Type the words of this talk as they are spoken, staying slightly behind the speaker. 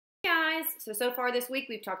so far this week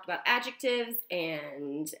we've talked about adjectives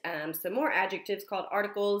and some more adjectives called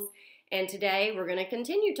articles. And today we're going to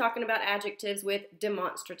continue talking about adjectives with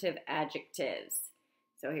demonstrative adjectives.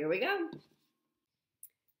 So here we go.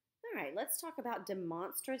 All right, let's talk about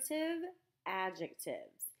demonstrative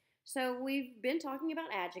adjectives. So we've been talking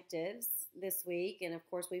about adjectives this week, and of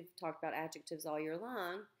course we've talked about adjectives all year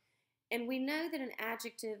long. And we know that an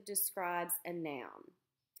adjective describes a noun.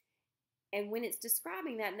 And when it's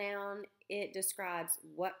describing that noun, it describes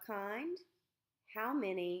what kind, how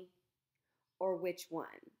many, or which one.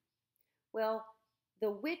 Well, the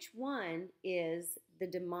which one is the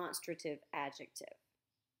demonstrative adjective.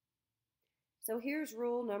 So here's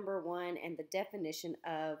rule number 1 and the definition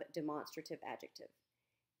of demonstrative adjective.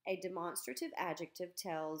 A demonstrative adjective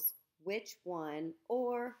tells which one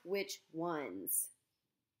or which ones.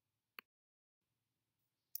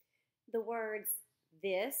 The words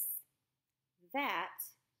this, that,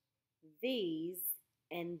 these,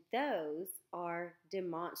 and those are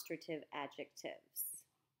demonstrative adjectives.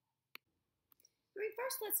 All right,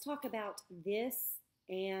 first let's talk about this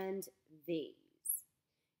and these.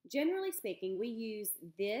 Generally speaking, we use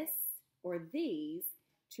this or these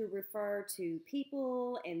to refer to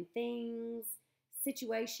people and things,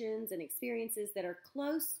 situations and experiences that are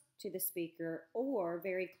close to the speaker or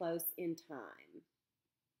very close in time.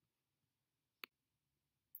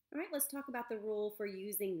 All right, let's talk about the rule for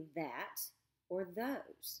using that or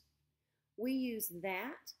those. We use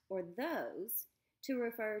that or those to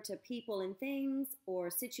refer to people and things or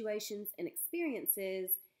situations and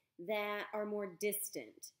experiences that are more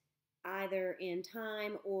distant, either in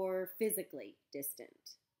time or physically distant.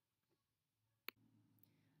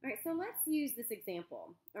 All right, so let's use this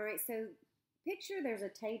example. All right, so picture there's a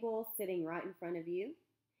table sitting right in front of you,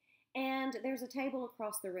 and there's a table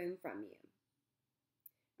across the room from you.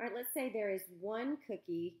 All right, let's say there is one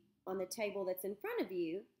cookie on the table that's in front of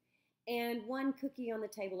you and one cookie on the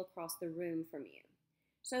table across the room from you.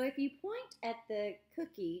 So if you point at the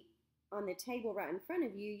cookie on the table right in front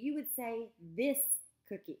of you, you would say this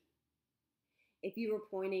cookie. If you were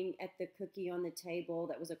pointing at the cookie on the table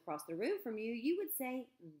that was across the room from you, you would say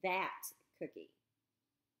that cookie.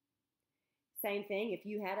 Same thing if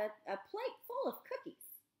you had a plate full of cookies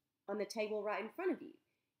on the table right in front of you.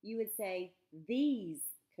 You would say these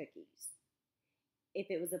cookies. If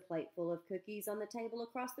it was a plate full of cookies on the table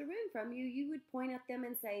across the room from you, you would point at them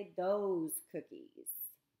and say those cookies.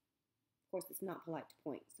 Of course, it's not polite to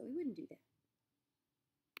point, so we wouldn't do that.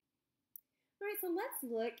 All right, so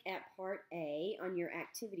let's look at part A on your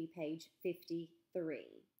activity page 53.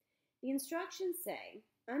 The instructions say,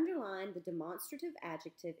 underline the demonstrative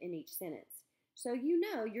adjective in each sentence. So you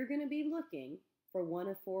know you're going to be looking for one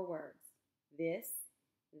of 4 words. This,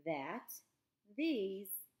 that, these,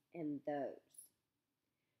 and those.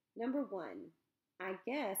 Number 1, I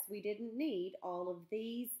guess we didn't need all of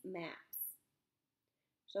these maps.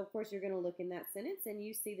 So of course you're going to look in that sentence and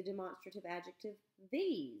you see the demonstrative adjective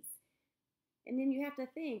these. And then you have to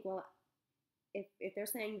think, well, if they're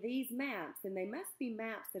saying these maps, then they must be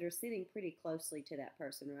maps that are sitting pretty closely to that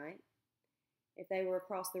person, right? If they were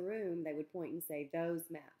across the room, they would point and say those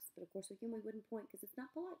maps. But of course, again, we wouldn't point because it's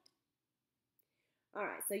not polite. All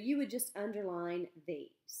right, so you would just underline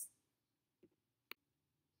these.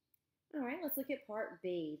 All right, let's look at part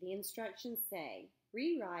B. The instructions say,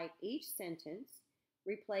 rewrite each sentence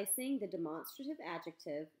replacing the demonstrative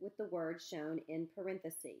adjective with the word shown in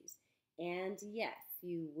parentheses. And yes,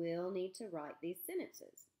 you will need to write these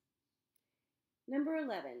sentences. Number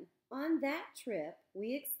 11, on that trip,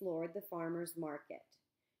 we explored the farmer's market.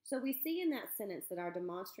 So we see in that sentence that our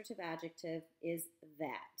demonstrative adjective is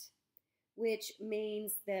that, which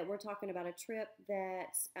means that we're talking about a trip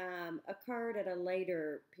that occurred at a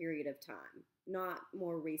later period of time, not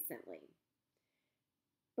more recently.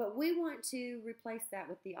 But we want to replace that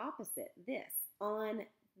with the opposite, this. On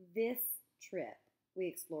this trip, we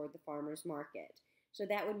explored the farmer's market. So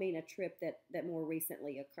that would mean a trip that more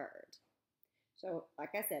recently occurred. So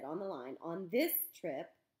like I said, on the line, on this trip,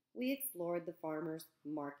 we explored the farmer's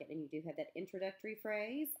market. And you do have that introductory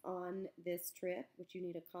phrase, on this trip, which you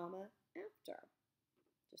need a comma after.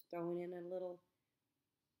 Just throwing in a little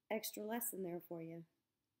extra lesson there for you.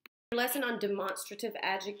 Lesson on demonstrative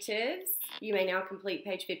adjectives. You may now complete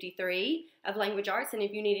page 53 of Language Arts. And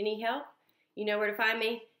if you need any help, you know where to find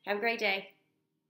me. Have a great day.